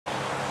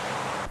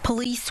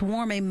Police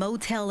swarm a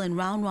motel in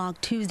Round Rock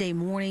Tuesday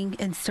morning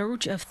in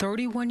search of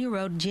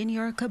 31-year-old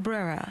Jenior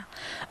Cabrera.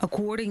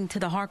 According to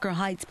the Harker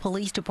Heights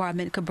Police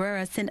Department,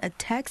 Cabrera sent a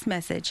text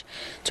message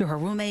to her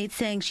roommate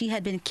saying she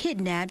had been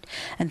kidnapped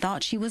and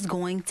thought she was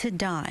going to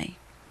die.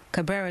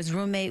 Cabrera's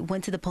roommate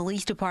went to the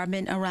police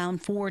department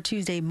around 4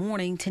 Tuesday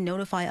morning to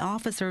notify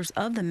officers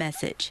of the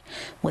message.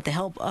 With the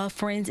help of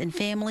friends and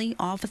family,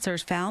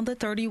 officers found the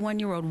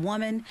 31-year-old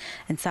woman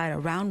inside a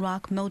Round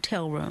Rock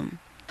motel room.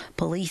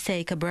 Police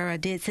say Cabrera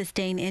did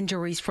sustain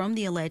injuries from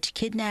the alleged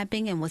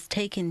kidnapping and was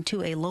taken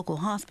to a local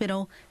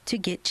hospital to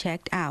get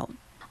checked out.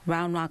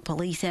 Round Rock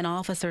police and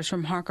officers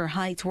from Harker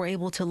Heights were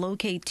able to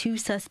locate 2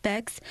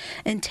 suspects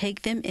and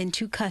take them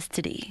into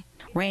custody.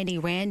 Randy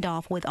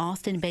Randolph with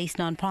Austin-based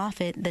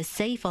nonprofit The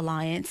Safe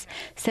Alliance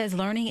says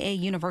learning a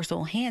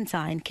universal hand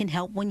sign can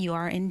help when you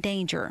are in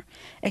danger,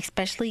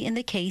 especially in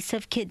the case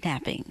of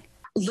kidnapping.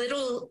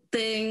 Little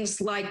things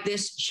like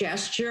this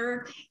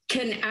gesture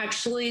can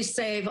actually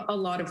save a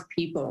lot of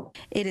people.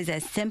 It is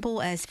as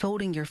simple as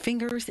folding your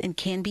fingers and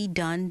can be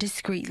done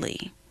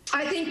discreetly.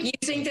 I think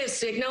using this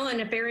signal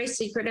in a very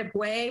secretive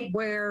way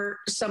where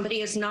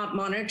somebody is not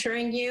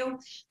monitoring you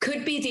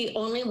could be the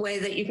only way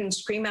that you can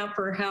scream out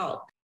for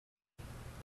help.